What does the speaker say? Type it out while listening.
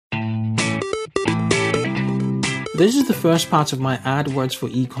This is the first part of my AdWords for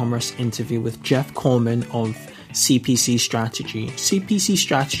e-commerce interview with Jeff Coleman of CPC Strategy. CPC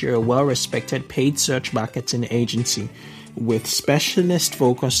Strategy are a well-respected paid search marketing agency with specialist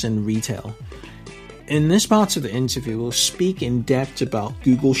focus in retail. In this part of the interview, we'll speak in depth about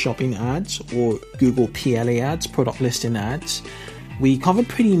Google Shopping ads or Google PLA ads, product listing ads. We covered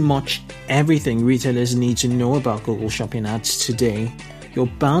pretty much everything retailers need to know about Google Shopping ads today. You're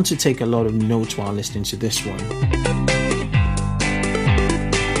bound to take a lot of notes while listening to this one.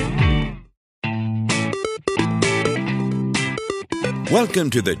 Welcome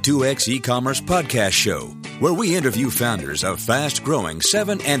to the 2X e-commerce podcast show, where we interview founders of fast-growing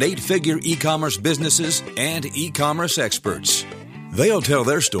 7- and 8-figure e-commerce businesses and e-commerce experts. They'll tell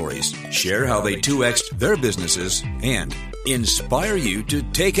their stories, share how they 2X'd their businesses, and inspire you to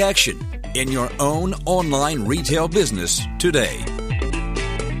take action in your own online retail business today.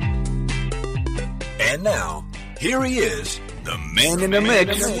 And now, here he is, the man in the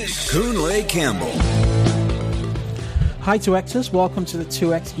mix, Coleman Campbell. Hi 2Xers, welcome to the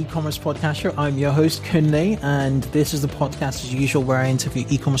 2X e-commerce podcast show. I'm your host, Coleman, and this is the podcast as usual where I interview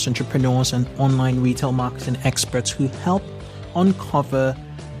e-commerce entrepreneurs and online retail marketing experts who help uncover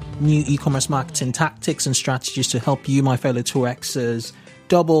new e-commerce marketing tactics and strategies to help you, my fellow 2Xers,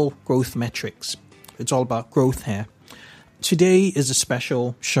 double growth metrics. It's all about growth here. Today is a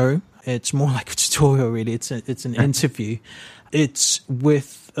special show. It's more like a tutorial, really. It's an interview. It's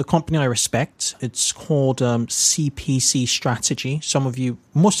with a company I respect. It's called CPC Strategy.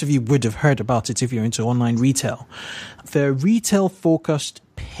 Most of you would have heard about it if you're into online retail. They're a retail-focused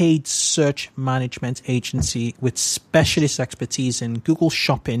paid search management agency with specialist expertise in Google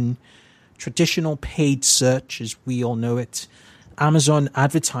Shopping, traditional paid search, as we all know it, Amazon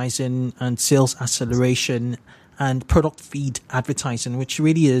advertising and sales acceleration, and product feed advertising, which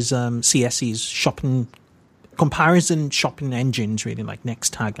really is CSE's comparison shopping engines, really, like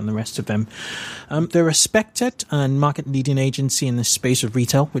Nextag and the rest of them. They're a respected and market-leading agency in the space of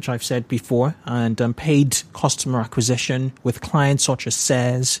retail, which I've said before, and paid customer acquisition with clients such as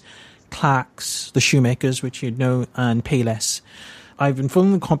Sears, Clarks, the Shoemakers, which you know, and Payless. I've been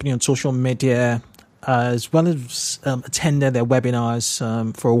following the company on social media, as well as attended their webinars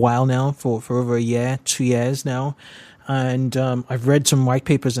for a while now, for over a year, 2 years now. And I've read some white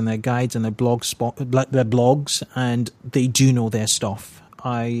papers and their guides and their blogs, and they do know their stuff.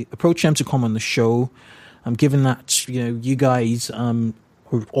 I approached them to come on the show, given that you guys are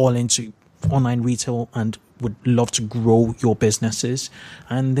all into online retail and would love to grow your businesses,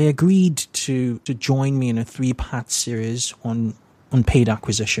 and they agreed to join me in a 3-part series on paid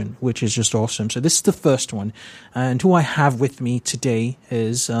acquisition, which is just awesome. So this is the first one. And who I have with me today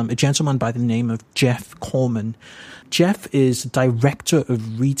is a gentleman by the name of Jeff Coleman. Jeff is Director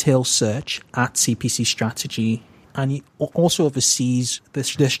of Retail Search at CPC Strategy, and he also oversees the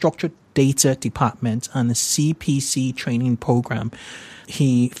Structured Data Department and the CPC Training Program.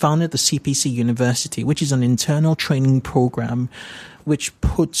 He founded the CPC University, which is an internal training program which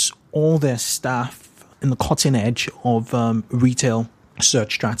puts all their staff in the cutting edge of retail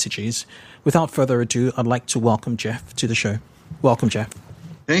search strategies. Without further ado, I'd like to welcome Jeff to the show. Welcome, Jeff.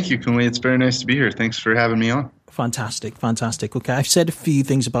 Thank you, Coleman. It's very nice to be here. Thanks for having me on. Fantastic. Okay, I've said a few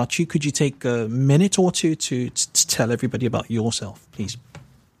things about you. Could you take a minute or two to tell everybody about yourself, please?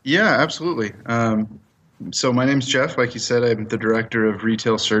 Yeah, absolutely. So my name's Jeff. Like you said, I'm the Director of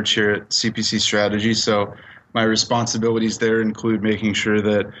Retail Search here at CPC Strategy. So my responsibilities there include making sure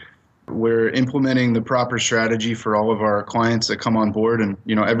that we're implementing the proper strategy for all of our clients that come on board. And,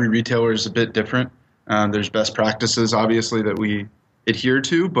 every retailer is a bit different. There's best practices, obviously, that we adhere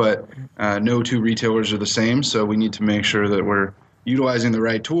to, but no two retailers are the same. So we need to make sure that we're utilizing the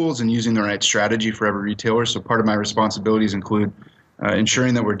right tools and using the right strategy for every retailer. So part of my responsibilities include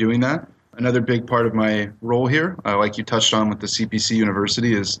ensuring that we're doing that. Another big part of my role here, like you touched on with the CPC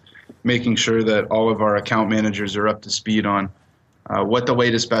University, is making sure that all of our account managers are up to speed on what the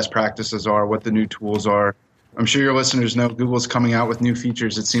latest best practices are, what the new tools are. I'm sure your listeners know Google's coming out with new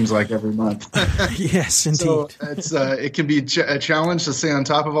features, it seems like, every month. Yes, indeed. So it can be a challenge to stay on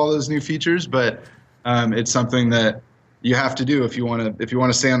top of all those new features, but it's something that you have to do if you want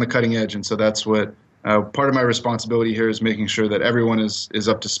to stay on the cutting edge. And so that's what part of my responsibility here is, making sure that everyone is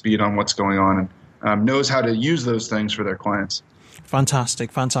up to speed on what's going on and knows how to use those things for their clients.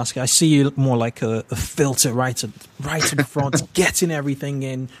 Fantastic. I see you more like a filter right in front, getting everything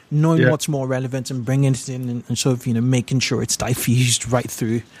in, knowing what's more relevant and bringing it in and sort of, making sure it's diffused right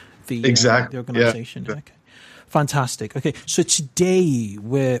through the organization. Yeah. Okay. Fantastic. Okay, so today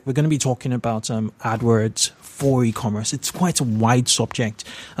we're going to be talking about AdWords for e-commerce. It's quite a wide subject.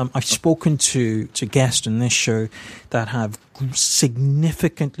 I've spoken to guests on this show that have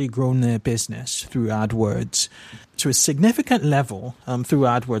significantly grown their business through AdWords to a significant level through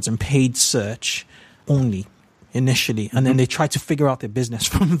AdWords and paid search only initially, and then they try to figure out their business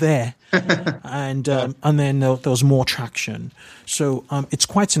from there, and then there was more traction. So it's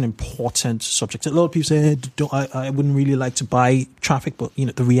quite an important subject. A lot of people say, I wouldn't really like to buy traffic, but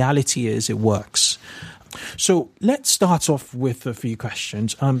the reality is it works. So let's start off with a few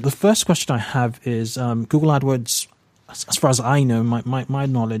questions. The first question I have is Google AdWords, as far as I know, my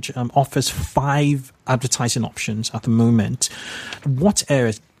knowledge, offers 5 advertising options at the moment. What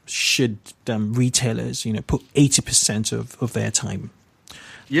areas should retailers, put 80% of their time?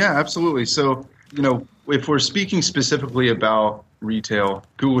 Yeah, absolutely. So, if we're speaking specifically about retail,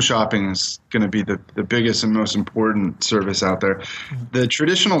 Google Shopping is going to be the biggest and most important service out there. Mm-hmm. The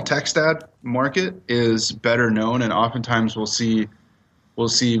traditional text ad market is better known, and oftentimes we'll see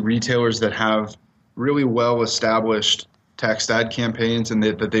retailers that have really well-established text ad campaigns and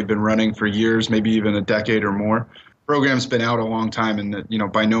that they've been running for years, maybe even a decade or more. Program's been out a long time,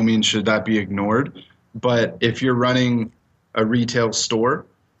 and by no means should that be ignored. But if you're running a retail store,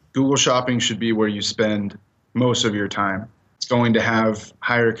 Google Shopping should be where you spend most of your time. It's going to have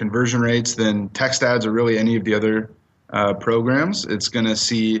higher conversion rates than text ads or really any of the other programs. It's going to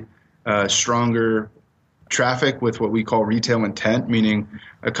see stronger traffic with what we call retail intent, meaning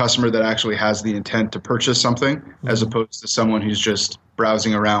a customer that actually has the intent to purchase something, as opposed to someone who's just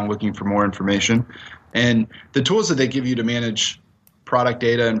browsing around looking for more information. And the tools that they give you to manage product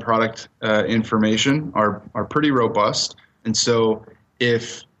data and product information are pretty robust. And so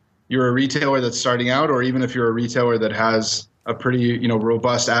if you're a retailer that's starting out, or even if you're a retailer that has a pretty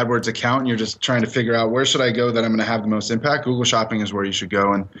robust AdWords account and you're just trying to figure out where should I go that I'm going to have the most impact, Google Shopping is where you should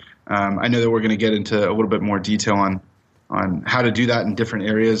go. And I know that we're going to get into a little bit more detail on how to do that in different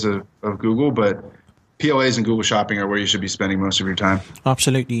areas of Google, but PLAs and Google Shopping are where you should be spending most of your time.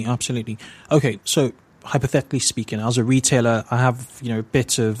 Absolutely. Okay, so hypothetically speaking, as a retailer, I have a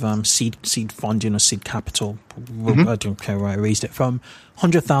bit of seed funding or seed capital. Mm-hmm. I don't care where I raised it from.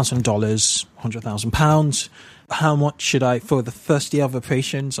 $100,000, £100,000. How much should I, for the first year of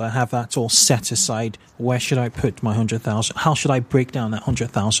operations, I have that all set aside. Where should I put my $100,000? How should I break down that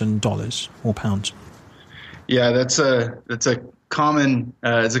 $100,000 or pounds? Yeah, that's a common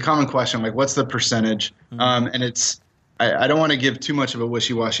question. Like, what's the percentage? Mm-hmm. And I don't want to give too much of a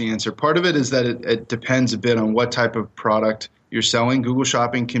wishy-washy answer. Part of it is that it depends a bit on what type of product you're selling. Google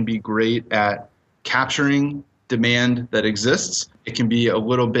Shopping can be great at capturing demand that exists. It can be a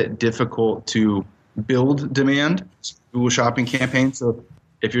little bit difficult to build demand, Google Shopping campaigns. So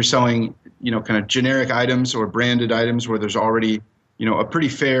if you're selling, kind of generic items or branded items where there's already, a pretty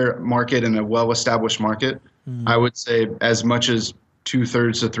fair market and a well-established market, I would say as much as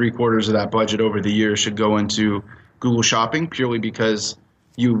 2/3 to 3/4 of that budget over the year should go into Google Shopping, purely because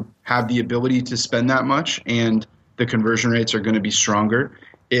you have the ability to spend that much and the conversion rates are going to be stronger.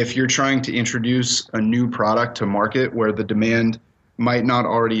 If you're trying to introduce a new product to market where the demand might not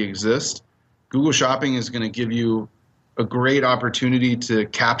already exist, Google Shopping is going to give you a great opportunity to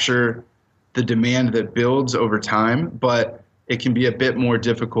capture the demand that builds over time, but it can be a bit more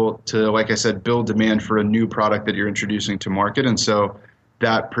difficult to, like I said, build demand for a new product that you're introducing to market. And so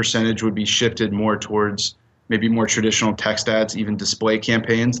that percentage would be shifted more towards maybe more traditional text ads, even display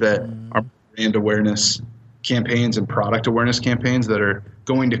campaigns that are brand awareness campaigns and product awareness campaigns that are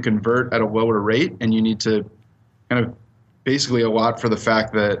going to convert at a lower rate. And you need to kind of basically allot for the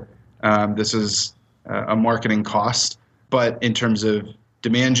fact that this is a marketing cost. But in terms of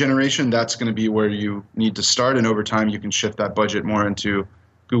demand generation, that's going to be where you need to start. And over time, you can shift that budget more into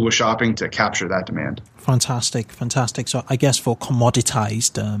Google Shopping to capture that demand. Fantastic. So I guess for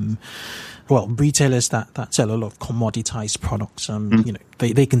commoditized, retailers that sell a lot of commoditized products,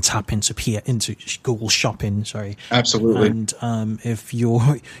 they can tap into Google Shopping. Sorry, absolutely. And if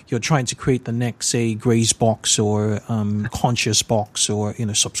you're trying to create the next, say, Graze box or Conscious box or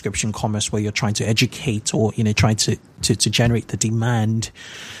subscription commerce, where you're trying to educate or trying to generate the demand,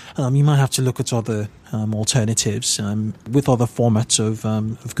 you might have to look at other alternatives. With other formats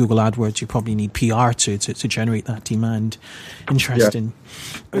of Google AdWords, you probably need PR to generate that demand. Interesting.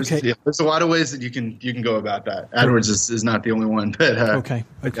 Yeah. Okay. There's a lot of ways that you can go about that. AdWords is not the only one. But, okay.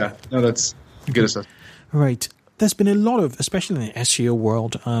 Yeah. No, that's good stuff. Right. There's been a lot of, especially in the SEO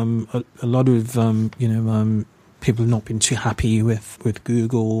world, a lot of people have not been too happy with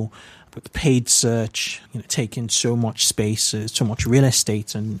Google. with paid search, taking so much space, so much real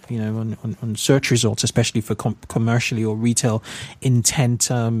estate, and on search results, especially for commercially or retail intent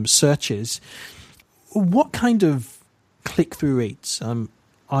searches. What kind of click-through rates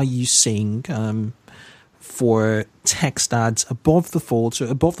are you seeing for text ads above the fold? So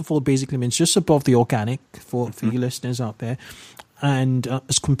above the fold basically means just above the organic for you listeners out there. And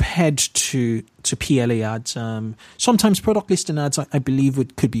as compared to PLA ads, sometimes product listing ads, I believe,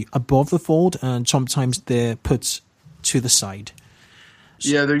 could be above the fold, and sometimes they're put to the side.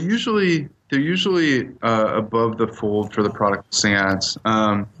 Yeah, they're usually above the fold for the product listing ads.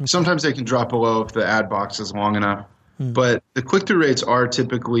 Sometimes they can drop below if the ad box is long enough. But the click-through rates are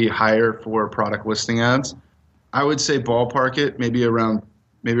typically higher for product listing ads. I would say ballpark it maybe around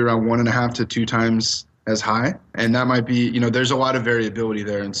 1.5 to 2 times as high. And that might be, there's a lot of variability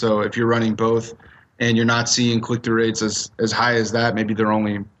there. And so if you're running both and you're not seeing click-through rates as high as that, maybe they're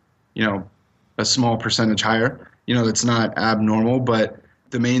only, a small percentage higher. It's not abnormal. But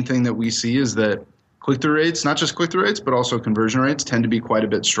the main thing that we see is that click-through rates, not just click-through rates, but also conversion rates tend to be quite a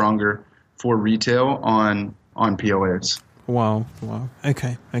bit stronger for retail on PLAs. Wow.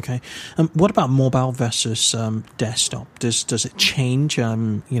 Okay. What about mobile versus desktop? Does it change,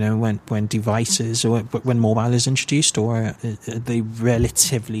 when devices or when mobile is introduced, or are they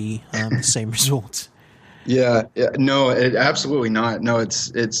relatively the same result? Yeah. No, absolutely not. No,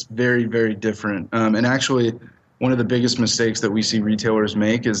 it's very, very different. And actually, one of the biggest mistakes that we see retailers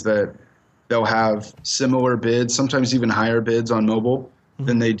make is that they'll have similar bids, sometimes even higher bids on mobile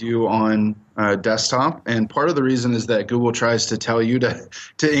than they do on desktop. And part of the reason is that Google tries to tell you to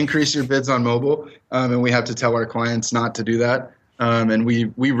increase your bids on mobile, and we have to tell our clients not to do that. And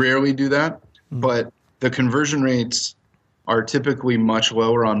we rarely do that. But the conversion rates are typically much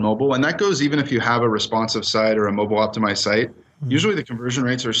lower on mobile. And that goes even if you have a responsive site or a mobile optimized site. Usually the conversion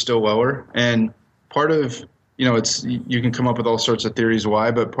rates are still lower. And part of, you can come up with all sorts of theories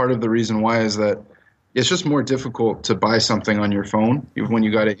why, but part of the reason why is that it's just more difficult to buy something on your phone when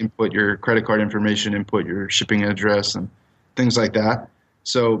you got to input your credit card information, input your shipping address, and things like that.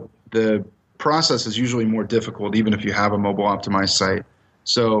 So the process is usually more difficult, even if you have a mobile optimized site.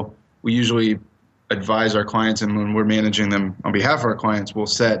 So we usually advise our clients, and when we're managing them on behalf of our clients, we'll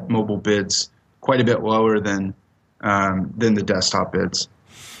set mobile bids quite a bit lower than the desktop bids.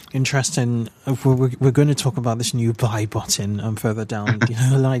 Interesting. We're going to talk about this new buy button further down.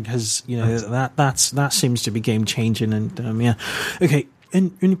 Because that seems to be game changing. And yeah, okay.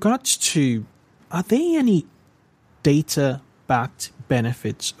 In regards to, are there any data backed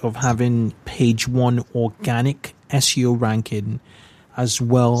benefits of having page one organic SEO ranking as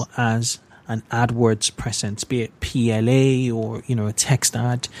well as an AdWords presence, be it PLA or a text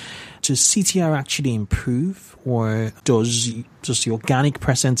ad? Does CTR actually improve, or does the organic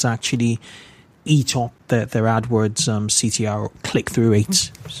presence actually eat up their AdWords CTR click-through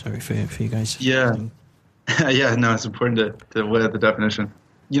rates? Sorry for you guys. Yeah. No, it's important to lay out the definition.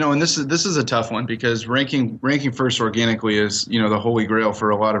 And this is a tough one because ranking first organically is the holy grail for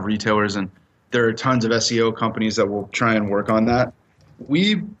a lot of retailers, and there are tons of SEO companies that will try and work on that.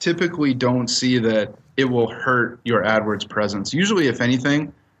 We typically don't see that it will hurt your AdWords presence. Usually, if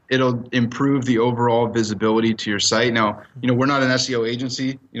anything, it'll improve the overall visibility to your site. Now, we're not an SEO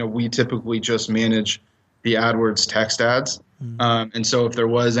agency. We typically just manage the AdWords text ads. And so if there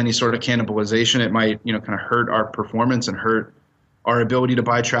was any sort of cannibalization, it might, kind of hurt our performance and hurt our ability to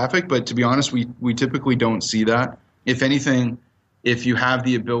buy traffic. But to be honest, we typically don't see that. If anything, if you have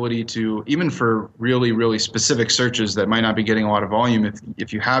the ability to, even for really, really specific searches that might not be getting a lot of volume,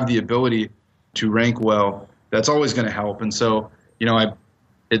 if you have the ability to rank well, that's always going to help. And so,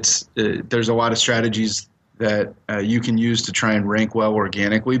 there's a lot of strategies that you can use to try and rank well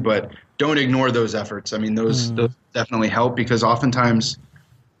organically, but don't ignore those efforts. I mean, those definitely help, because oftentimes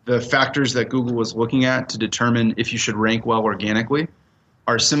the factors that Google was looking at to determine if you should rank well organically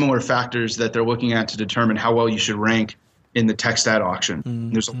are similar factors that they're looking at to determine how well you should rank in the text ad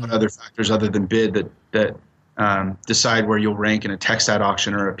auction. There's a lot of other factors other than bid that decide where you'll rank in a text ad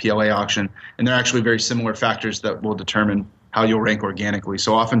auction or a PLA auction, and they're actually very similar factors that will determine how you'll rank organically.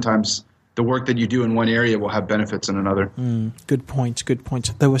 So oftentimes the work that you do in one area will have benefits in another. Good point.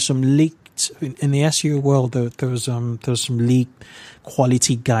 There were some leaked in the SEO world. There was some leaked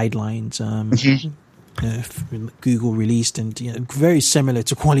quality guidelines. Google released, and very similar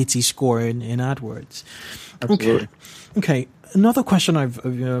to quality score in AdWords. Absolutely. Okay. Another question I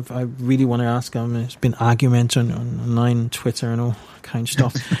really want to ask. There's been argument on online, Twitter, and all kind of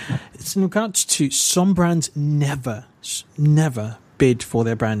stuff. It's in regards to some brands never bid for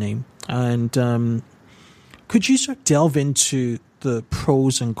their brand name, and could you sort of delve into the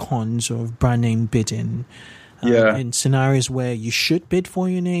pros and cons of brand name bidding in scenarios where you should bid for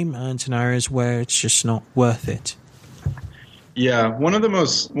your name and scenarios where it's just not worth it. Yeah, one of the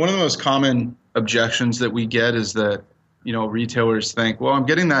most common objections that we get is that, retailers think, well, I'm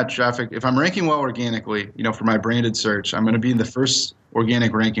getting that traffic. If I'm ranking well organically, for my branded search, I'm going to be in the first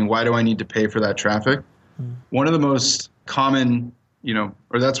organic ranking. Why do I need to pay for that traffic? One of the most common,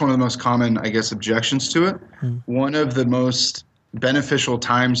 that's one of the most common, I guess, objections to it. One of the most beneficial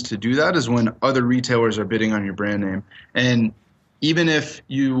times to do that is when other retailers are bidding on your brand name. And even if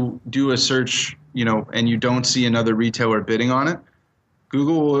you do a search, and you don't see another retailer bidding on it,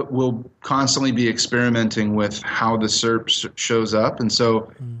 Google will constantly be experimenting with how the SERP shows up. And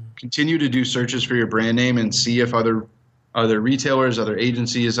so continue to do searches for your brand name and see if other retailers, other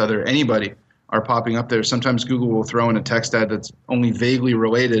agencies, anybody are popping up there. Sometimes Google will throw in a text ad that's only vaguely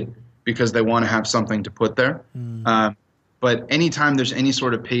related because they want to have something to put there. But anytime there's any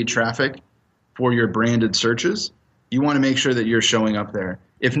sort of paid traffic for your branded searches, you want to make sure that you're showing up there.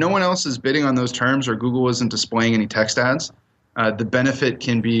 If no one else is bidding on those terms or Google isn't displaying any text ads, the benefit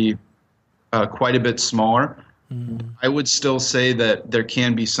can be quite a bit smaller. I would still say that there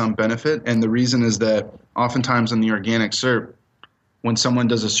can be some benefit, and the reason is that oftentimes in the organic SERP, when someone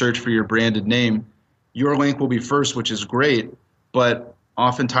does a search for your branded name, your link will be first, which is great, but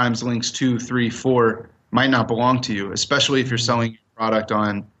oftentimes links 2, 3, 4 might not belong to you, especially if you're selling your product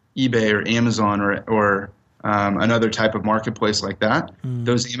on eBay or Amazon or another type of marketplace like that.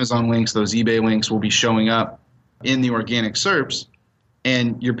 Those Amazon links, those eBay links will be showing up in the organic SERPs,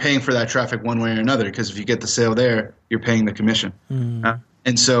 and you're paying for that traffic one way or another, because if you get the sale there, you're paying the commission.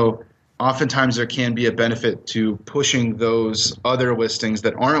 And so oftentimes there can be a benefit to pushing those other listings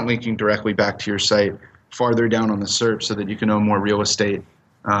that aren't linking directly back to your site farther down on the SERP so that you can own more real estate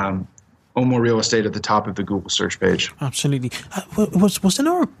at the top of the Google search page. Absolutely. Was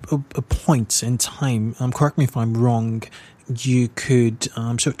there a point in time, correct me if I'm wrong, you could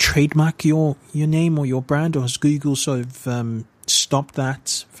sort of trademark your name or your brand, or has Google sort of stopped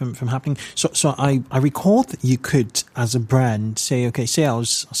that from happening? So I recall that you could, as a brand, say, okay,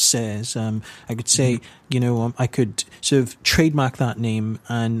 sales says, I could say, I could sort of trademark that name,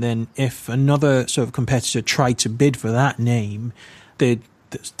 and then if another sort of competitor tried to bid for that name,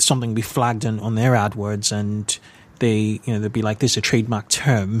 something be flagged on their AdWords, and they'd be like, this is a trademark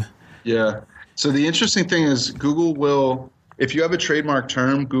term. Yeah. So the interesting thing is Google will, if you have a trademark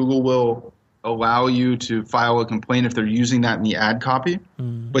term, Google will allow you to file a complaint if they're using that in the ad copy,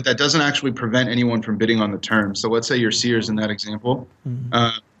 but that doesn't actually prevent anyone from bidding on the term. So let's say you're Sears in that example,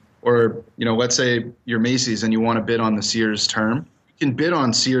 or let's say you're Macy's and you want to bid on the Sears term. You can bid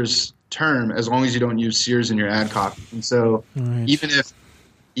on Sears term as long as you don't use Sears in your ad copy. And so even if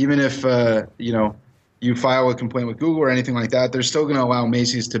you file a complaint with Google or anything like that, they're still going to allow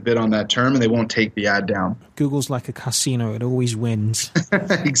Macy's to bid on that term, and they won't take the ad down. Google's like a casino; it always wins.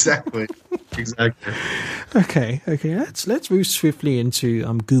 Exactly. Okay. Let's move swiftly into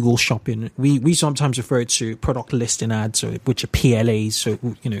Google Shopping. We sometimes refer to product listing ads, which are PLAs. So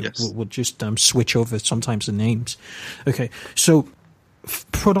we'll just switch over sometimes the names. Okay, so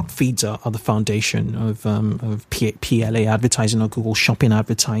product feeds are the foundation of PLA advertising or Google Shopping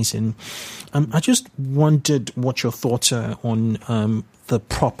advertising. I just wondered what your thoughts are on the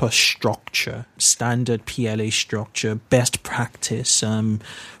proper structure, standard PLA structure, best practice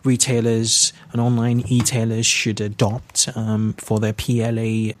retailers and online e-tailers should adopt for their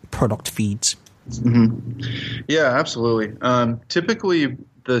PLA product feeds. Yeah, absolutely. Typically,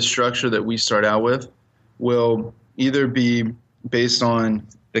 the structure that we start out with will either be based on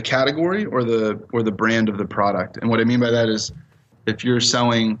the category or the brand of the product. And what I mean by that is, if you're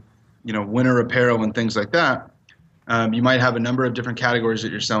selling, winter apparel and things like that, you might have a number of different categories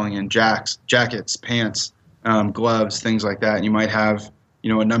that you're selling in: jackets, pants, gloves, things like that. And you might have,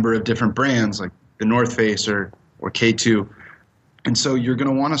 a number of different brands like the North Face or K2. And so you're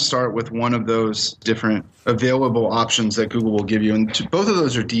going to want to start with one of those different available options that Google will give you. And both of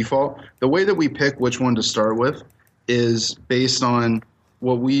those are default. The way that we pick which one to start with is based on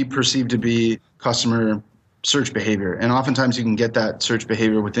what we perceive to be customer search behavior. And oftentimes you can get that search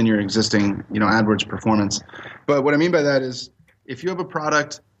behavior within your existing, AdWords performance. But what I mean by that is, if you have a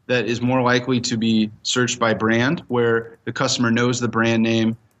product that is more likely to be searched by brand, where the customer knows the brand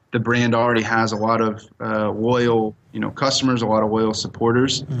name, the brand already has a lot of loyal, customers, a lot of loyal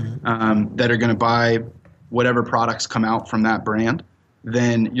supporters that are going to buy whatever products come out from that brand,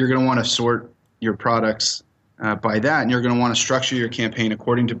 then you're going to want to sort your products by that, and you're going to want to structure your campaign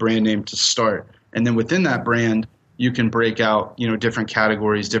according to brand name to start. And then within that brand, you can break out, different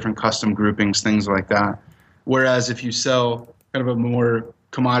categories, different custom groupings, things like that. Whereas if you sell, kind of a more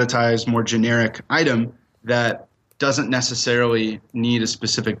commoditized, more generic item that doesn't necessarily need a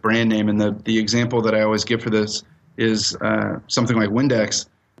specific brand name. And the example that I always give for this is something like Windex.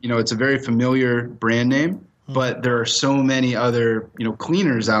 It's a very familiar brand name, but there are so many other,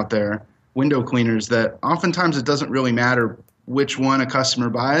 cleaners out there, window cleaners, that oftentimes it doesn't really matter which one a customer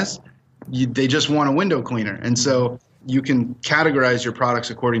buys. They just want a window cleaner. And so you can categorize your products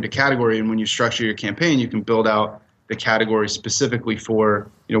according to category. And when you structure your campaign, you can build out the category specifically for,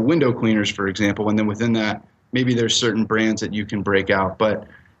 window cleaners, for example. And then within that, maybe there's certain brands that you can break out. But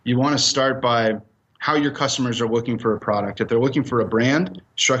you want to start by how your customers are looking for a product. If they're looking for a brand,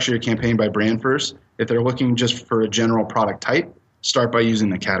 structure your campaign by brand first. If they're looking just for a general product type, start by using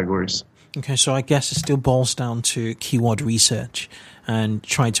the categories. Okay, so I guess it still boils down to keyword research and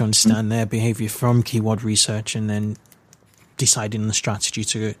trying to understand their behavior from keyword research and then deciding the strategy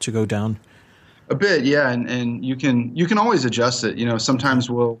to go down. A bit, yeah, and you can always adjust it. Sometimes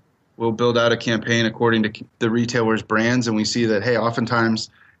we'll build out a campaign according to the retailer's brands, and we see that, hey, oftentimes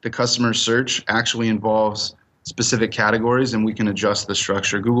the customer search actually involves specific categories, and we can adjust the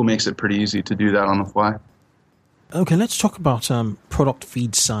structure. Google makes it pretty easy to do that on the fly. Okay, let's talk about product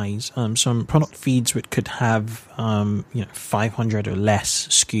feed size. Some product feeds could have 500 or less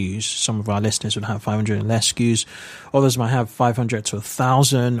SKUs. Some of our listeners would have 500 or less SKUs. Others might have 500 to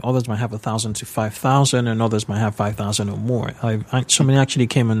 1,000. Others might have 1,000 to 5,000, and others might have 5,000 or more. Somebody actually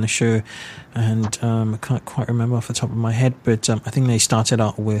came on the show, and I can't quite remember off the top of my head, but I think they started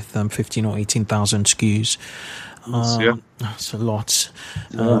out with 15 or 18,000 SKUs. That's a lot.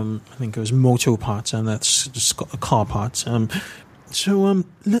 I think it was motor parts, and that's just got car parts. So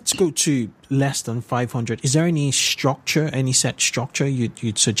let's go to less than 500. Is there any structure, any set structure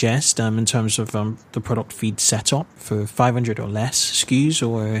you'd suggest in terms of the product feed setup for 500 or less SKUs?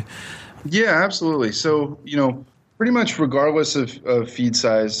 Or yeah, absolutely. So pretty much regardless of feed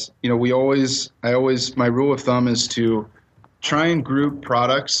size, my rule of thumb is to try and group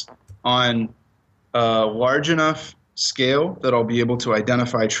products on large enough scale that I'll be able to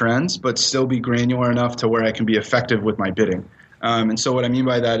identify trends, but still be granular enough to where I can be effective with my bidding. And so what I mean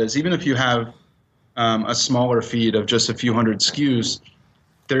by that is, even if you have a smaller feed of just a few hundred SKUs,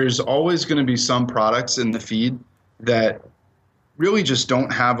 there's always going to be some products in the feed that really just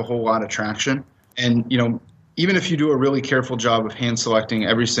don't have a whole lot of traction. And, even if you do a really careful job of hand selecting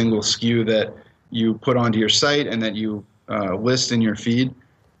every single SKU that you put onto your site and that you list in your feed,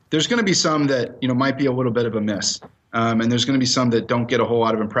 there's going to be some that might be a little bit of a miss, and there's going to be some that don't get a whole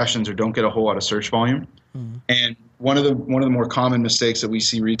lot of impressions or don't get a whole lot of search volume. And one of the more common mistakes that we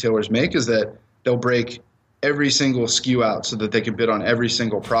see retailers make is that they'll break every single SKU out so that they can bid on every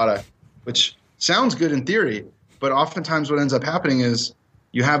single product, which sounds good in theory, but oftentimes what ends up happening is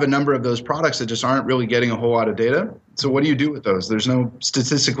you have a number of those products that just aren't really getting a whole lot of data. So what do you do with those? There's no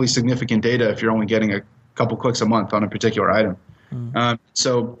statistically significant data if you're only getting a couple clicks a month on a particular item.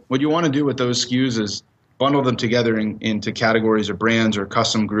 So what you want to do with those SKUs is bundle them together into categories or brands or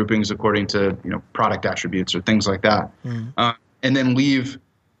custom groupings according to product attributes or things like that, and then leave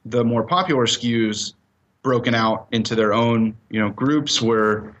the more popular SKUs broken out into their own groups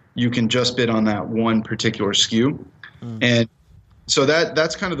where you can just bid on that one particular SKU. And so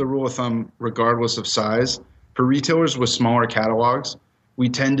that's kind of the rule of thumb, regardless of size. For retailers with smaller catalogs, we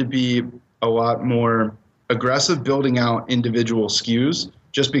tend to be a lot more aggressive building out individual SKUs,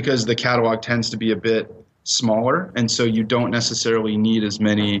 just because the catalog tends to be a bit smaller, and so you don't necessarily need as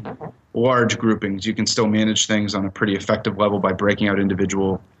many large groupings. You can still manage things on a pretty effective level by breaking out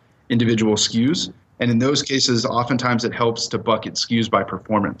individual SKUs. And in those cases, oftentimes it helps to bucket SKUs by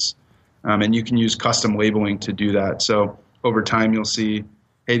performance. And you can use custom labeling to do that. So over time, you'll see,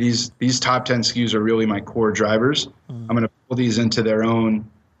 hey, these top 10 SKUs are really my core drivers. I'm going to pull these into their own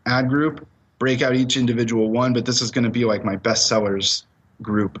ad group, break out each individual one, but this is going to be like my best sellers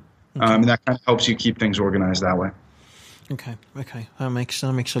group. And that kind of helps you keep things organized that way. Okay. That makes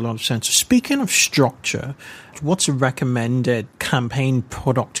a lot of sense. Speaking of structure, what's a recommended campaign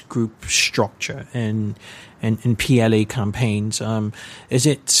product group structure in PLA campaigns? Is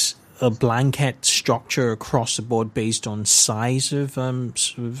it a blanket structure across the board based on size of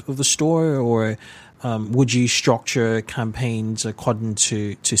the store, or would you structure campaigns according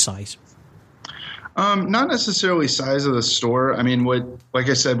to size? Not necessarily size of the store. I mean, like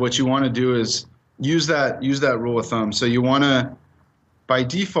I said, what you want to do is use that rule of thumb. So you want to, by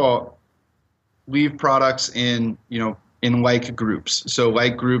default, leave products in like groups. So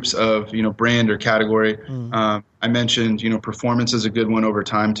like groups of brand or category. I mentioned performance is a good one over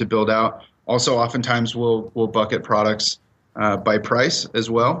time to build out. Also, oftentimes we'll bucket products by price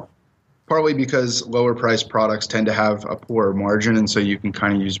as well. partly because lower priced products tend to have a poorer margin, and so you can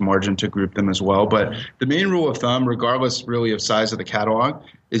kind of use margin to group them as well. But the main rule of thumb, regardless really of size of the catalog,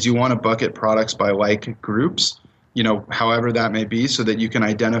 is you want to bucket products by like groups, however that may be, so that you can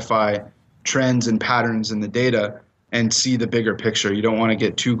identify trends and patterns in the data and see the bigger picture. You don't want to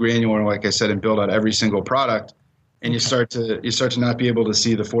get too granular, like I said, and build out every single product, and you start to not be able to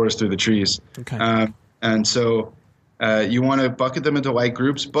see the forest through the trees. Okay. And so you want to bucket them into like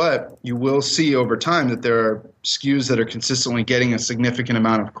groups, but you will see over time that there are SKUs that are consistently getting a significant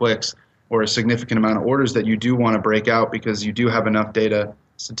amount of clicks or a significant amount of orders that you do want to break out, because you do have enough data,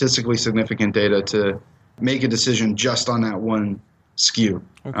 statistically significant data, to make a decision just on that one SKU.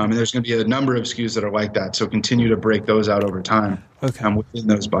 Okay. And there's going to be a number of SKUs that are like that. So continue to break those out over time within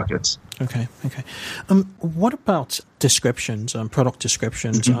those buckets. Okay. What about descriptions, product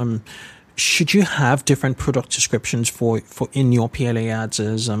descriptions? Should you have different product descriptions for in your PLA ads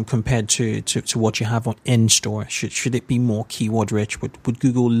as compared to what you have on in-store? Should it be more keyword rich? Would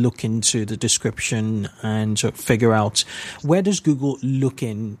Google look into the description and figure out, where does Google look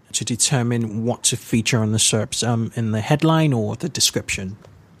in to determine what to feature on the SERPs, in the headline or the description?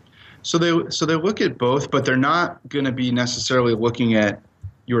 So they look at both, but they're not going to be necessarily looking at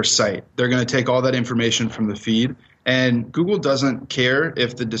your site. They're going to take all that information from the feed. And Google doesn't care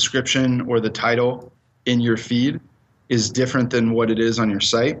if the description or the title in your feed is different than what it is on your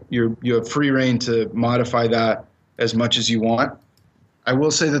site. You have free reign to modify that as much as you want. I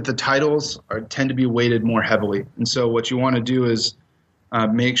will say that the titles tend to be weighted more heavily. And so what you want to do is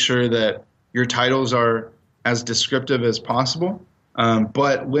make sure that your titles are as descriptive as possible,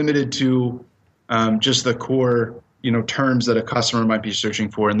 but limited to just the core terms that a customer might be searching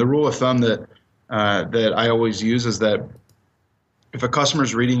for. And the rule of thumb that I always use is that if a customer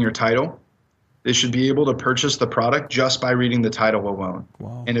is reading your title, they should be able to purchase the product just by reading the title alone.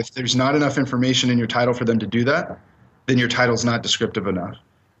 Wow. And if there's not enough information in your title for them to do that, then your title's not descriptive enough.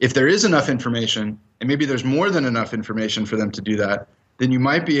 If there is enough information, and maybe there's more than enough information for them to do that, then you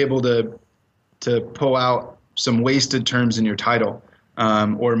might be able to pull out some wasted terms in your title,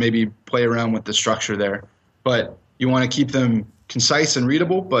 or maybe play around with the structure there. But you want to keep them concise and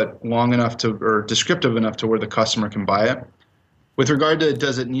readable, but long enough or descriptive enough to where the customer can buy it. With regard to,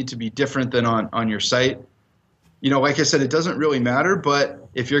 does it need to be different than on your site? Like I said, it doesn't really matter. But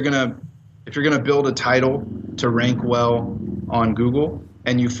if you're gonna build a title to rank well on Google,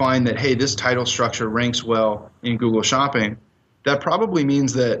 and you find that, hey, this title structure ranks well in Google Shopping, that probably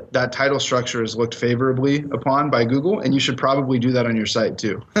means that title structure is looked favorably upon by Google, and you should probably do that on your site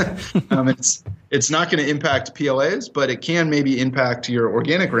too. It's not going to impact PLAs, but it can maybe impact your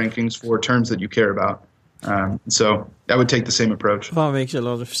organic rankings for terms that you care about. So I would take the same approach. That makes a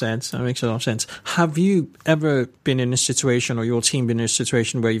lot of sense. Have you ever been in a situation, or your team been in a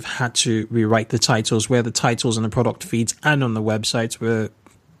situation, where you've had to rewrite the titles, where the titles on the product feeds and on the websites were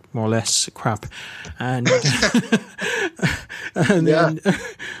more or less crap, and and then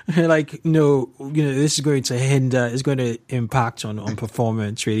this is going to hinder, is going to impact on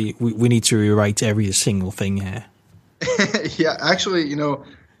performance. Really, we need to rewrite every single thing here. Yeah, actually,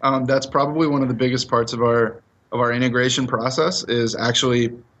 that's probably one of the biggest parts of our integration process is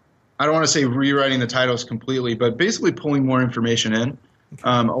actually, I don't want to say rewriting the titles completely, but basically pulling more information in. Okay.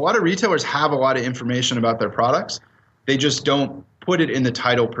 A lot of retailers have a lot of information about their products. They just don't put it in the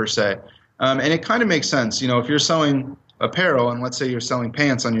title per se. And it kind of makes sense. If you're selling apparel, and let's say you're selling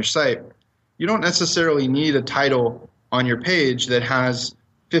pants on your site, you don't necessarily need a title on your page that has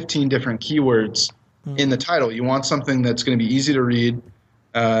 15 different keywords in the title. You want something that's going to be easy to read,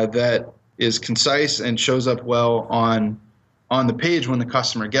 that is concise and shows up well on the page when the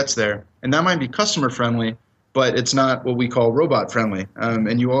customer gets there. And that might be customer friendly, but it's not what we call robot friendly.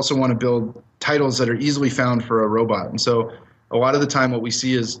 And you also want to build titles that are easily found for a robot. And so a lot of the time what we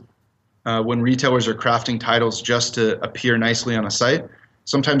see is when retailers are crafting titles just to appear nicely on a site,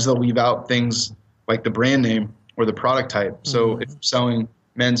 sometimes they'll leave out things like the brand name or the product type. So if you're selling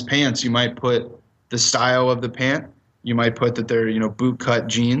men's pants, you might put the style of the pant. You might put that they're boot cut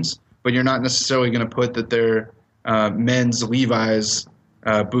jeans, but you're not necessarily going to put that they're men's Levi's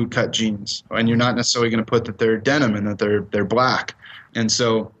boot cut jeans, and you're not necessarily going to put that they're denim and that they're black. And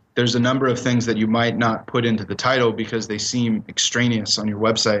so there's a number of things that you might not put into the title because they seem extraneous on your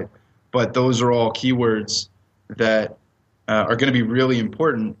website, but those are all keywords that are going to be really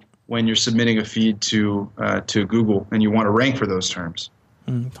important when you're submitting a feed to Google and you want to rank for those terms.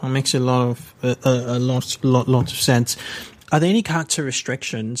 That makes a lot of sense. Are there any character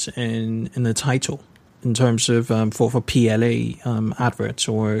restrictions in the title in terms of for PLA adverts,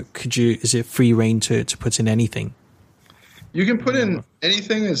 or is it free reign to put in anything? You can put in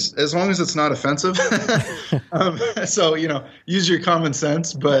anything as long as it's not offensive. So, use your common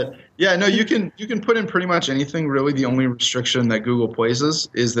sense. But yeah, no, you can put in pretty much anything. Really, the only restriction that Google places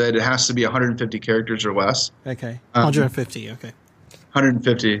is that it has to be 150 characters or less. Okay, 150. Okay,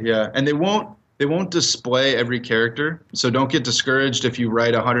 150. Yeah, and they won't display every character. So don't get discouraged if you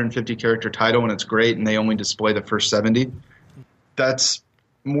write a 150 character title and it's great and they only display the first 70. That's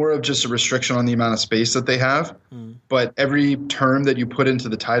more of just a restriction on the amount of space that they have. But every term that you put into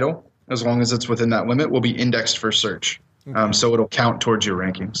the title, as long as it's within that limit, will be indexed for search. Okay. So it'll count towards your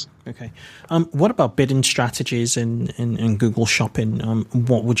rankings. Okay. What about bidding strategies in Google Shopping?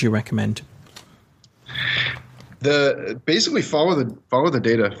 What would you recommend? Basically follow the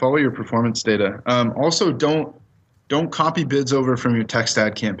data, follow your performance data. Also, don't copy bids over from your text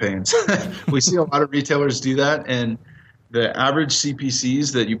ad campaigns. We see a lot of retailers do that, and the average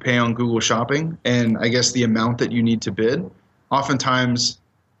CPCs that you pay on Google Shopping, and I guess the amount that you need to bid, oftentimes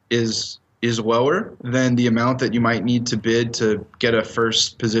is lower than the amount that you might need to bid to get a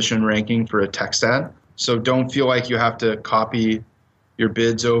first position ranking for a text ad. So don't feel like you have to copy your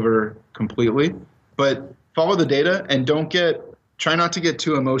bids over completely, but follow the data and try not to get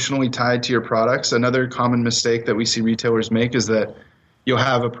too emotionally tied to your products. Another common mistake that we see retailers make is that you'll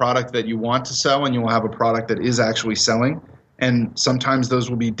have a product that you want to sell and you'll have a product that is actually selling. And sometimes those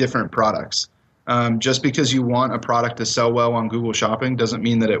will be different products. Just because you want a product to sell well on Google Shopping doesn't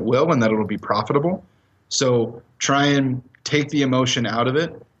mean that it will and that it'll be profitable. So try and take the emotion out of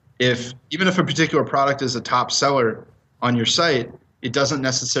it. Even if a particular product is a top seller on your site, it doesn't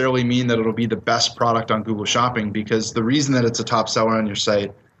necessarily mean that it'll be the best product on Google Shopping, because the reason that it's a top seller on your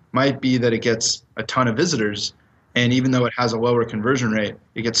site might be that it gets a ton of visitors. And even though it has a lower conversion rate,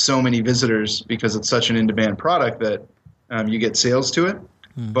 it gets so many visitors because it's such an in-demand product that you get sales to it.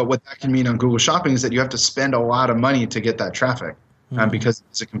 But what that can mean on Google Shopping is that you have to spend a lot of money to get that traffic because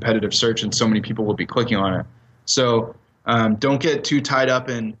it's a competitive search and so many people will be clicking on it. So don't get too tied up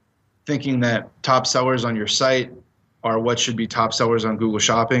in thinking that top sellers on your site are what should be top sellers on Google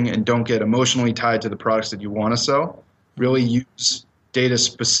Shopping, and don't get emotionally tied to the products that you want to sell. Really use data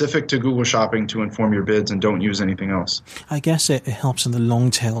specific to Google Shopping to inform your bids, and don't use anything else. I guess it helps in the long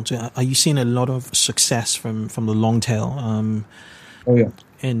tail. Are you seeing a lot of success from the long tail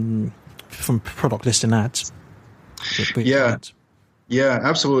from product listing ads? Yeah,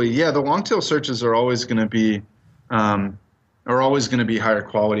 absolutely. Yeah, the long tail searches are always going to be higher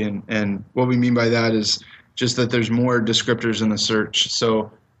quality, and what we mean by that is just that there's more descriptors in the search. So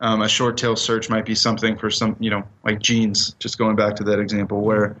a short tail search might be something for some, like jeans, just going back to that example,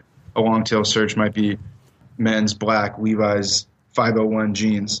 where a long tail search might be men's black Levi's 501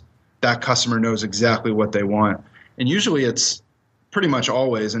 jeans. That customer knows exactly what they want. And usually it's pretty much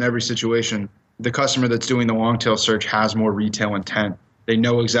always in every situation, the customer that's doing the long tail search has more retail intent. They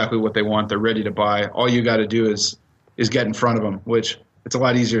know exactly what they want. They're ready to buy. All you got to do is get in front of them, which it's a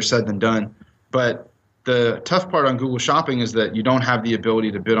lot easier said than done. But the tough part on Google Shopping is that you don't have the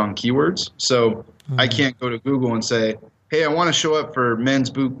ability to bid on keywords. So I can't go to Google and say, hey, I want to show up for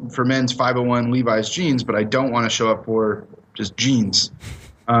men's 501 Levi's jeans, but I don't want to show up for just jeans.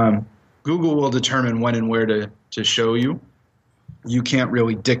 Google will determine when and where to show you. You can't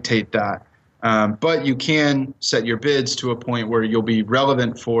really dictate that. But you can set your bids to a point where you'll be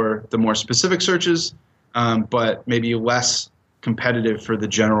relevant for the more specific searches, but maybe less competitive for the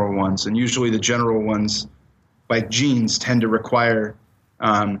general ones. And usually the general ones, like jeans, tend to require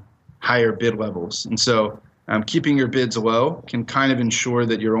higher bid levels. And so keeping your bids low can kind of ensure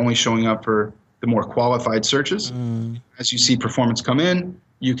that you're only showing up for the more qualified searches. As you see performance come in,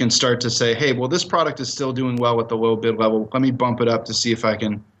 you can start to say, hey, well, this product is still doing well at the low bid level. Let me bump it up to see if I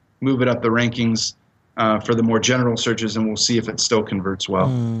can move it up the rankings for the more general searches, and we'll see if it still converts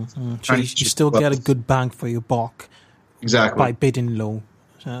well. So you still get a good bang for your buck. Exactly. By bidding low.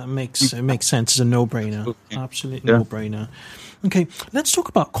 It makes sense. It's a no-brainer. Absolutely no-brainer. Okay, let's talk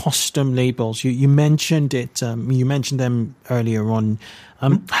about custom labels. You mentioned it. You mentioned them earlier on.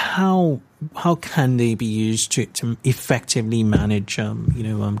 How can they be used to effectively manage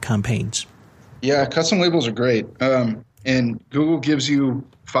campaigns? Yeah, custom labels are great. And Google gives you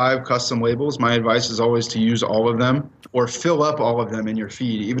 5 custom labels. My advice is always to use all of them or fill up all of them in your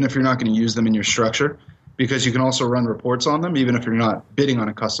feed, even if you're not going to use them in your structure, because you can also run reports on them, even if you're not bidding on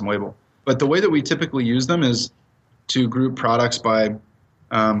a custom label. But the way that we typically use them is to group products by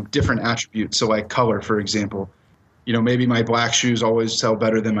different attributes. So like color, for example. Maybe my black shoes always sell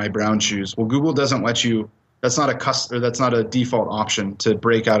better than my brown shoes. Well, Google doesn't let you. That's not a default option to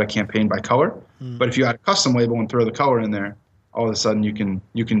break out a campaign by color. But if you add a custom label and throw the color in there, all of a sudden you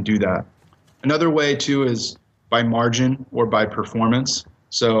can do that. Another way too is by margin or by performance.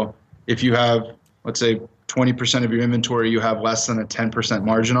 So if you have, let's say, 20% of your inventory you have less than a 10%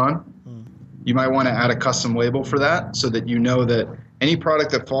 margin on, you might want to add a custom label for that so that you know that any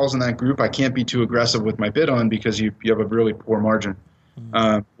product that falls in that group, I can't be too aggressive with my bid on because you have a really poor margin.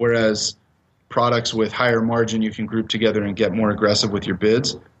 Whereas products with higher margin, you can group together and get more aggressive with your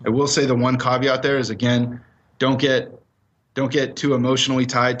bids. I will say the one caveat there is, again, don't get too emotionally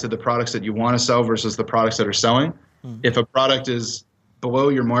tied to the products that you want to sell versus the products that are selling. If a product is below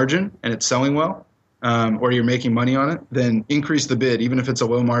your margin and it's selling well, or you're making money on it, then increase the bid. Even if it's a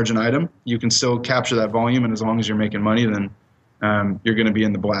low margin item, you can still capture that volume. And as long as you're making money, then you're going to be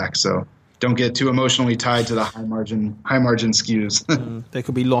in the black. So don't get too emotionally tied to the high margin SKUs. They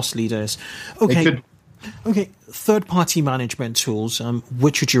could be loss leaders. Okay. Third-party management tools.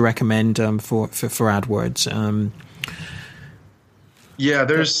 Which would you recommend for AdWords? Yeah,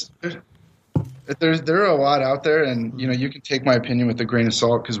 there are a lot out there, and you can take my opinion with a grain of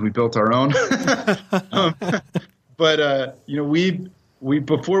salt because we built our own. But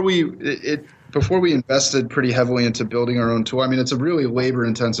before we invested pretty heavily into building our own tool. I mean, it's a really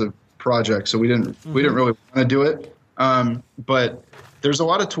labor-intensive project, so we didn't really want to do it. But there's a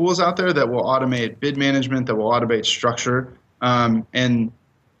lot of tools out there that will automate bid management, that will automate structure, and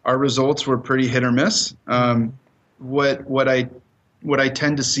our results were pretty hit or miss. What I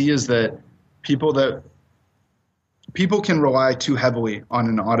tend to see is that people can rely too heavily on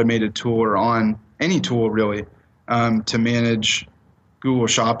an automated tool or on any tool really to manage Google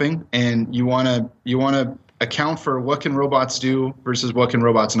Shopping, and you want to account for what can robots do versus what can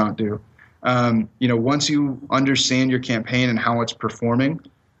robots not do. Once you understand your campaign and how it's performing,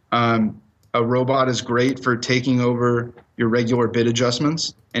 a robot is great for taking over your regular bid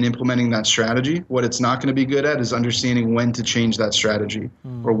adjustments and implementing that strategy. What it's not going to be good at is understanding when to change that strategy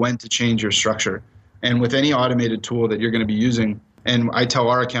or when to change your structure. And with any automated tool that you're going to be using, and I tell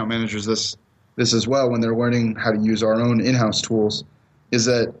our account managers this as well when they're learning how to use our own in-house tools, is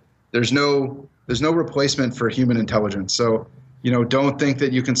that there's no replacement for human intelligence. So, don't think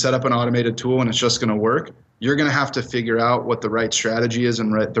that you can set up an automated tool and it's just going to work. You're going to have to figure out what the right strategy is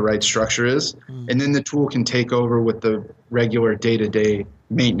and the right structure is. And then the tool can take over with the regular day-to-day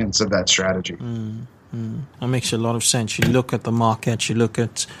maintenance of that strategy. That makes a lot of sense. You look at the market, you look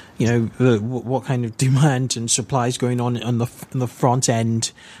at what kind of demand and supply is going on the front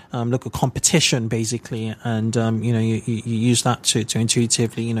end. Look at competition basically, and you use that to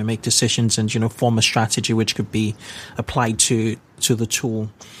intuitively make decisions and form a strategy which could be applied to the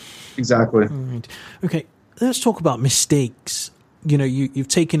tool. Exactly. Right. Okay, let's talk about mistakes. You've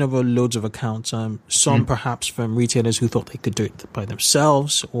taken over loads of accounts, some perhaps from retailers who thought they could do it by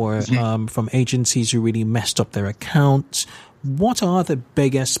themselves, or from agencies who really messed up their accounts. What are the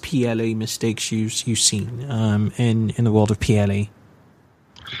biggest PLA mistakes you've seen in the world of PLA?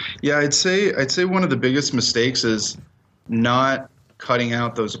 Yeah, I'd say one of the biggest mistakes is not cutting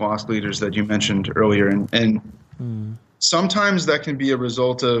out those loss leaders that you mentioned earlier, and sometimes that can be a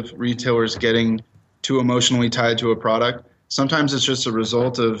result of retailers getting too emotionally tied to a product. Sometimes it's just a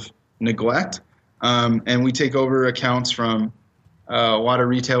result of neglect, and we take over accounts from a lot of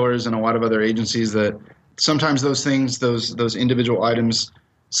retailers and a lot of other agencies that sometimes those individual items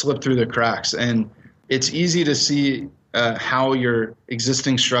slip through the cracks. And it's easy to see how your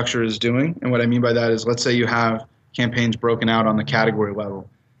existing structure is doing. And what I mean by that is, let's say you have campaigns broken out on the category level.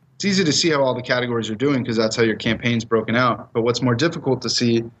 It's easy to see how all the categories are doing because that's how your campaign's broken out. But what's more difficult to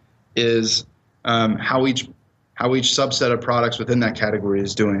see is how each subset of products within that category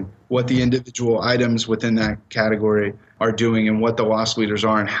is doing, what the individual items within that category are doing, and what the loss leaders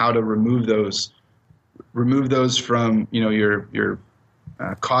are, and how to remove those from your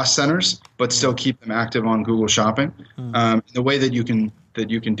cost centers, but still keep them active on Google Shopping. The way that you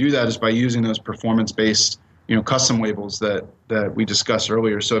can do that is by using those performance-based custom labels that we discussed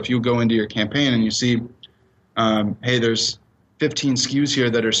earlier. So if you go into your campaign and you see, hey, there's 15 SKUs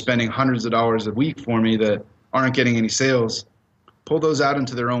here that are spending hundreds of dollars a week for me that aren't getting any sales, pull those out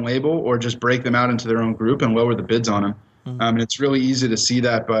into their own label or just break them out into their own group and lower the bids on them. And it's really easy to see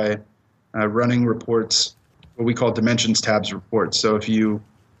that by running reports, what we call dimensions tabs reports. So if you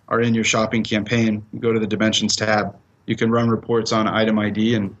are in your shopping campaign, you go to the dimensions tab, you can run reports on item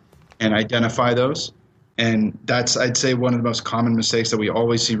ID and identify those. And that's, I'd say, one of the most common mistakes that we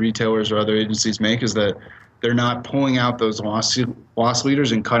always see retailers or other agencies make is that they're not pulling out those loss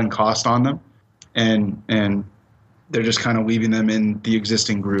leaders and cutting cost on them. And they're just kind of leaving them in the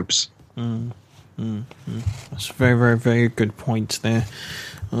existing groups. That's a very, very, very good point there.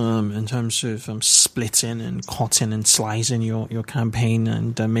 In terms of splitting and cutting and slicing your campaign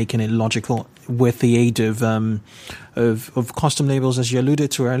and making it logical with the aid of custom labels, as you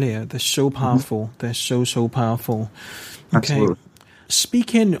alluded to earlier. They're so powerful. Mm-hmm. They're so powerful. Okay. Absolutely.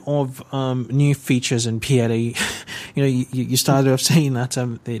 Speaking of new features in PLA, you started off saying that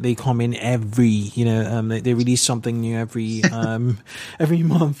they come in every, they release something new every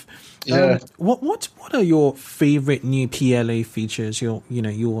month. Yeah. What are your favorite new PLA features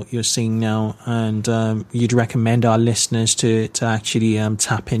you're seeing now, and you'd recommend our listeners to actually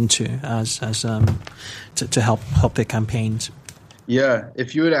tap into as to help their campaigns? Yeah,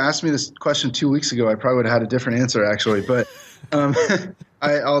 if you had asked me this question 2 weeks ago, I probably would have had a different answer actually. But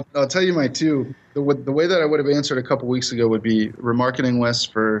I'll tell you my two. The way that I would have answered a couple weeks ago would be remarketing lists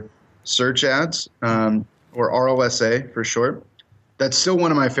for search ads, or RLSA for short. That's still one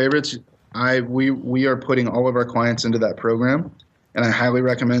of my favorites. We are putting all of our clients into that program, and I highly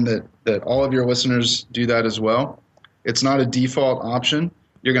recommend that all of your listeners do that as well. It's not a default option.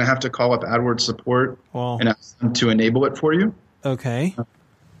 You're going to have to call up AdWords support and ask them to enable it for you. Okay.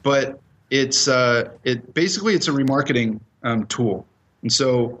 But it's basically it's a remarketing tool, and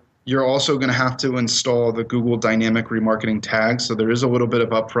so you're also going to have to install the Google Dynamic Remarketing tag. So there is a little bit of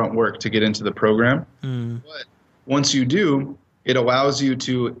upfront work to get into the program. But once you do, it allows you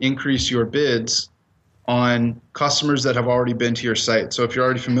to increase your bids on customers that have already been to your site. So if you're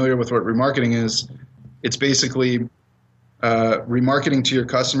already familiar with what remarketing is, it's basically remarketing to your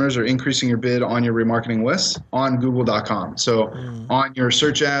customers or increasing your bid on your remarketing lists on Google.com. So on your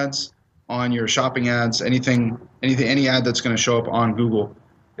search ads, on your shopping ads, any ad that's going to show up on Google,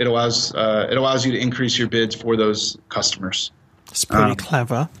 it allows you to increase your bids for those customers. It's pretty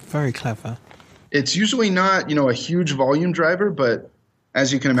clever, very clever. It's usually not, a huge volume driver, but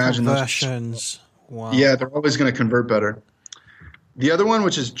as you can imagine, conversions. Wow. Yeah, they're always going to convert better. The other one,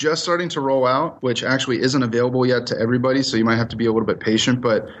 which is just starting to roll out, which actually isn't available yet to everybody, so you might have to be a little bit patient,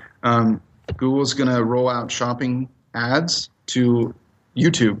 but Google's going to roll out shopping ads to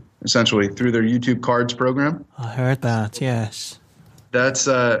YouTube, essentially, through their YouTube Cards program. I heard that, yes. That's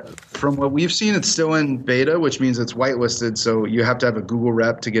from what we've seen, it's still in beta, which means it's whitelisted, so you have to have a Google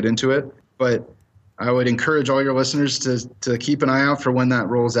rep to get into it. But I would encourage all your listeners to keep an eye out for when that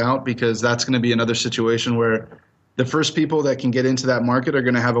rolls out, because that's going to be another situation where the first people that can get into that market are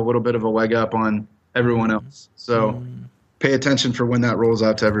going to have a little bit of a leg up on everyone else. So pay attention for when that rolls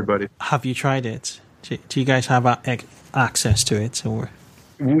out to everybody. Have you tried it? Do you guys have access to it? Or?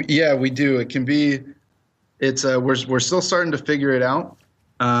 Yeah, we do. It can be. It's we're still starting to figure it out,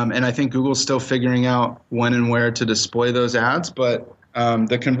 and I think Google's still figuring out when and where to display those ads. But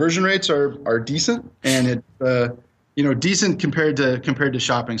the conversion rates are decent, and it's decent compared to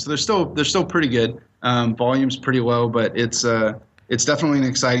shopping. So they're still pretty good. Volume's pretty low, but it's definitely an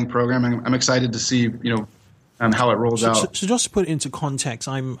exciting program. I'm excited to see how it rolls out. So just to put it into context,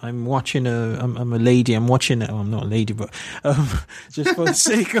 I'm watching I'm a lady. I'm watching I'm not a lady, but just for the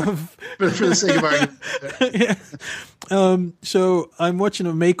sake of for the sake of argument. Yeah. So I'm watching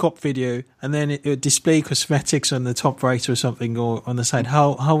a makeup video, and then it would display cosmetics on the top right or something, or on the side.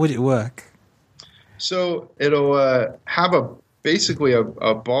 How would it work? So it'll have basically a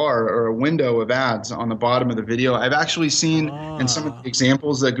bar or a window of ads on the bottom of the video. I've actually seen in some of the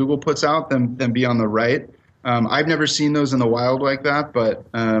examples that Google puts out them be on the right. I've never seen those in the wild like that, but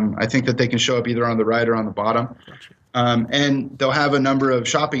I think that they can show up either on the right or on the bottom. Gotcha. And they'll have a number of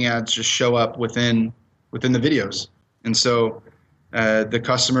shopping ads just show up within the videos. And so the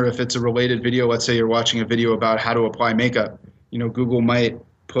customer, if it's a related video, let's say you're watching a video about how to apply makeup, Google might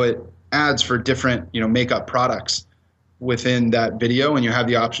put ads for different, makeup products within that video, and you have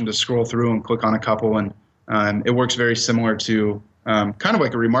the option to scroll through and click on a couple. And it works very similar to kind of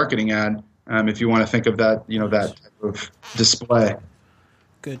like a remarketing ad. If you want to think of that, that type of display.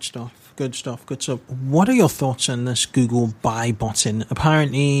 Good stuff. What are your thoughts on this Google Buy button?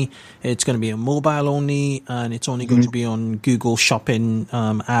 Apparently, it's going to be a mobile only, and it's only going to be on Google Shopping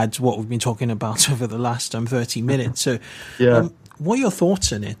ads, what we've been talking about over the last 30 minutes. So, what are your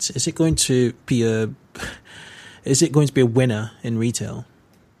thoughts on it? Is it going to be a winner in retail?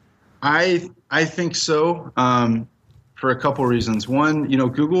 I think so, for a couple reasons. One,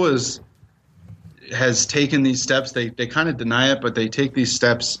 Google has taken these steps. They kind of deny it, but they take these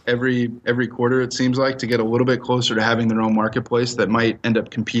steps every quarter, it seems like, to get a little bit closer to having their own marketplace that might end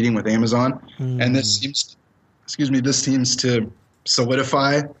up competing with Amazon. And this seems to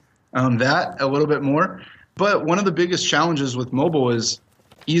solidify that a little bit more. But one of the biggest challenges with mobile is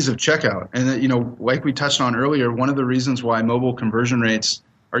ease of checkout. And like we touched on earlier, one of the reasons why mobile conversion rates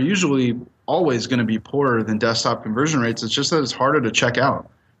are usually always going to be poorer than desktop conversion rates. It's just that it's harder to check out.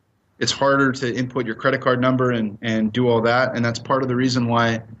 It's harder to input your credit card number and do all that. And that's part of the reason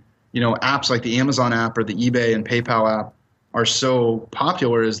why, apps like the Amazon app or the eBay and PayPal app are so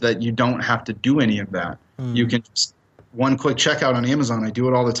popular, is that you don't have to do any of that. You can just one-click checkout on Amazon. I do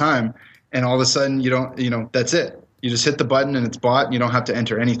it all the time. And all of a sudden, that's it. You just hit the button and it's bought, and you don't have to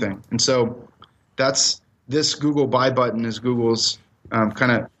enter anything. And so this Google Buy button is Google's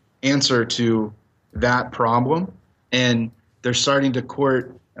kind of answer to that problem. And they're starting to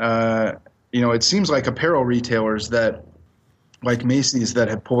court, it seems like apparel retailers that, like Macy's, that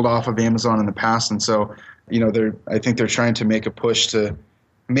have pulled off of Amazon in the past. And so, I think they're trying to make a push to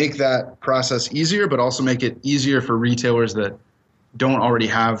make that process easier, but also make it easier for retailers that don't already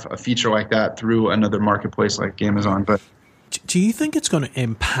have a feature like that through another marketplace like Amazon. But do you think it's going to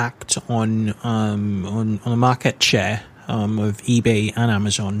impact on the market share of eBay and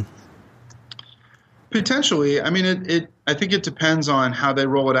Amazon? Potentially. I mean, I think it depends on how they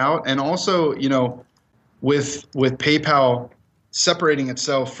roll it out, and also, with PayPal separating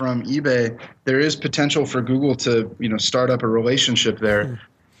itself from eBay, there is potential for Google to, start up a relationship there.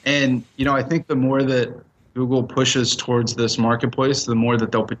 And, I think the more that Google pushes towards this marketplace, the more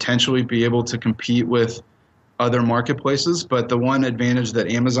that they'll potentially be able to compete with other marketplaces. But the one advantage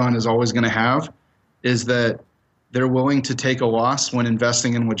that Amazon is always going to have is that they're willing to take a loss when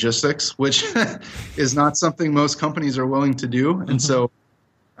investing in logistics, which is not something most companies are willing to do. And so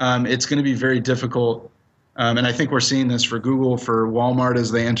it's going to be very difficult. And I think we're seeing this for Google, for Walmart as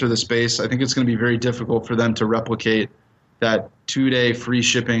they enter the space. I think it's going to be very difficult for them to replicate that 2-day free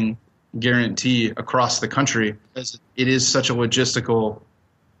shipping guarantee across the country, as it is such a logistical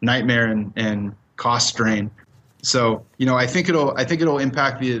nightmare and cost drain. So, I think it'll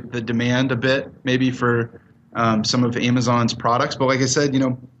impact the demand a bit, maybe for some of Amazon's products. But like I said,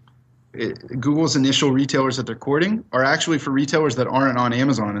 Google's initial retailers that they're courting are actually for retailers that aren't on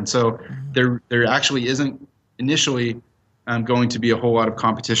Amazon. And so there actually isn't initially going to be a whole lot of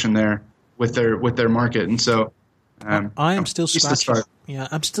competition there with their market. And so I'm still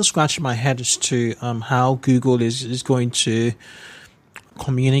scratching my head as to how Google is going to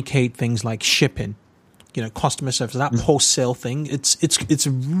communicate things like shipping, customer service, that post-sale thing. It's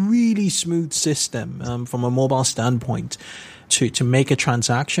a really smooth system from a mobile standpoint to make a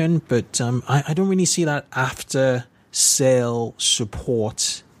transaction, but I don't really see that after sale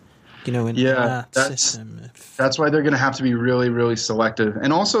support, in that system. That's why they're going to have to be really, really selective.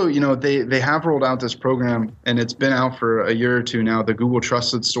 And also, they have rolled out this program, and it's been out for a year or two now, the Google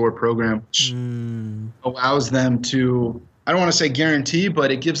Trusted Store program, which allows them to, I don't want to say guarantee,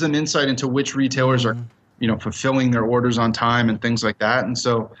 but it gives them insight into which retailers are, fulfilling their orders on time and things like that. And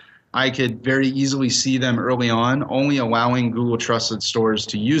so I could very easily see them early on only allowing Google Trusted Stores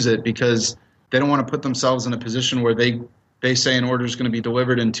to use it, because they don't want to put themselves in a position where they say an order is going to be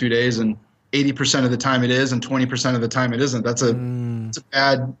delivered in 2 days, and 80% of the time it is, and 20% of the time it isn't. That's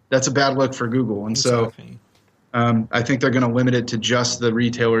a bad look for Google. And exactly. So I think they're going to limit it to just the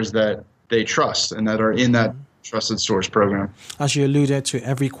retailers that they trust and that are in that Trusted Stores program. As you alluded to,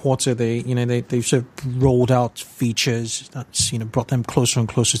 every quarter they've sort of rolled out features that's brought them closer and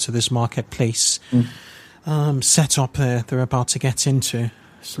closer to this marketplace setup they're about to get into.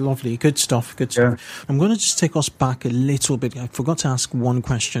 It's lovely. Good stuff. Yeah. I'm going to just take us back a little bit. I forgot to ask one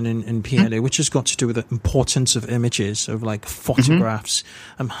question in PLA, which has got to do with the importance of images, of like photographs.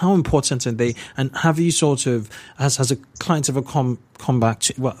 How important are they? And have you sort of, has a client ever come back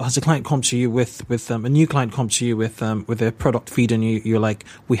to, has a client come to you with a new client come to you with a product feed, and you're like,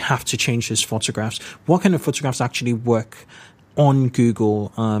 we have to change this photographs. What kind of photographs actually work on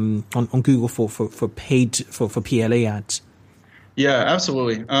Google, on Google for paid, for PLA ads? Yeah,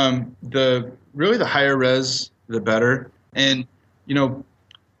 absolutely. The higher res, the better. And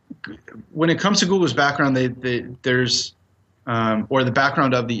when it comes to Google's background, there's or the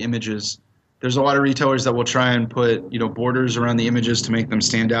background of the images, there's a lot of retailers that will try and put borders around the images to make them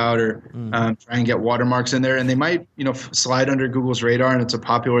stand out, or try and get watermarks in there, and they might slide under Google's radar, and it's a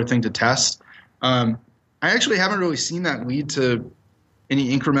popular thing to test. I actually haven't really seen that lead to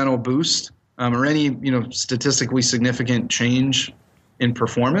any incremental boost. Or any statistically significant change in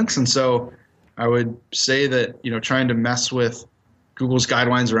performance. And so I would say that trying to mess with Google's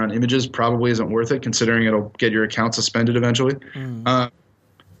guidelines around images probably isn't worth it, considering it'll get your account suspended eventually.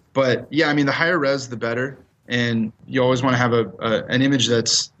 But yeah, the higher res, the better. And you always want to have an image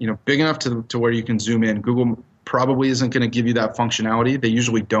that's big enough to where you can zoom in. Google probably isn't going to give you that functionality. They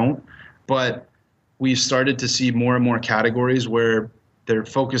usually don't. But we've started to see more and more categories where they're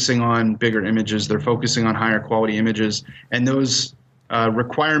focusing on bigger images. They're focusing on higher quality images, and those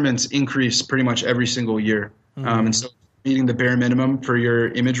requirements increase pretty much every single year. And so meeting the bare minimum for your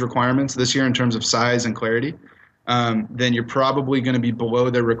image requirements this year in terms of size and clarity, then you're probably going to be below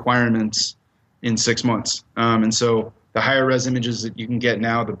their requirements in 6 months. And so the higher res images that you can get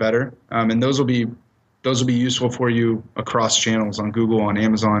now, the better. And those will be useful for you across channels on Google, on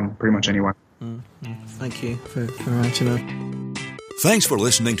Amazon, pretty much anywhere. Thank you for that. Thanks for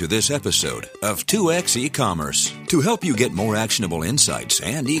listening to this episode of 2X eCommerce. To help you get more actionable insights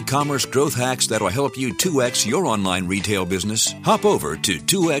and e-commerce growth hacks that'll help you 2X your online retail business, hop over to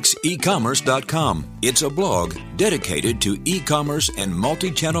 2xecommerce.com. It's a blog dedicated to e-commerce and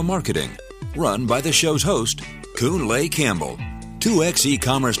multi-channel marketing, run by the show's host, Koon Lay Campbell.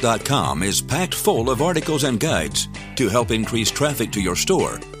 2xecommerce.com is packed full of articles and guides to help increase traffic to your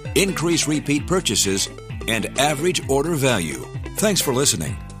store, increase repeat purchases, and average order value. Thanks for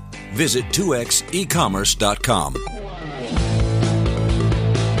listening. Visit 2xecommerce.com.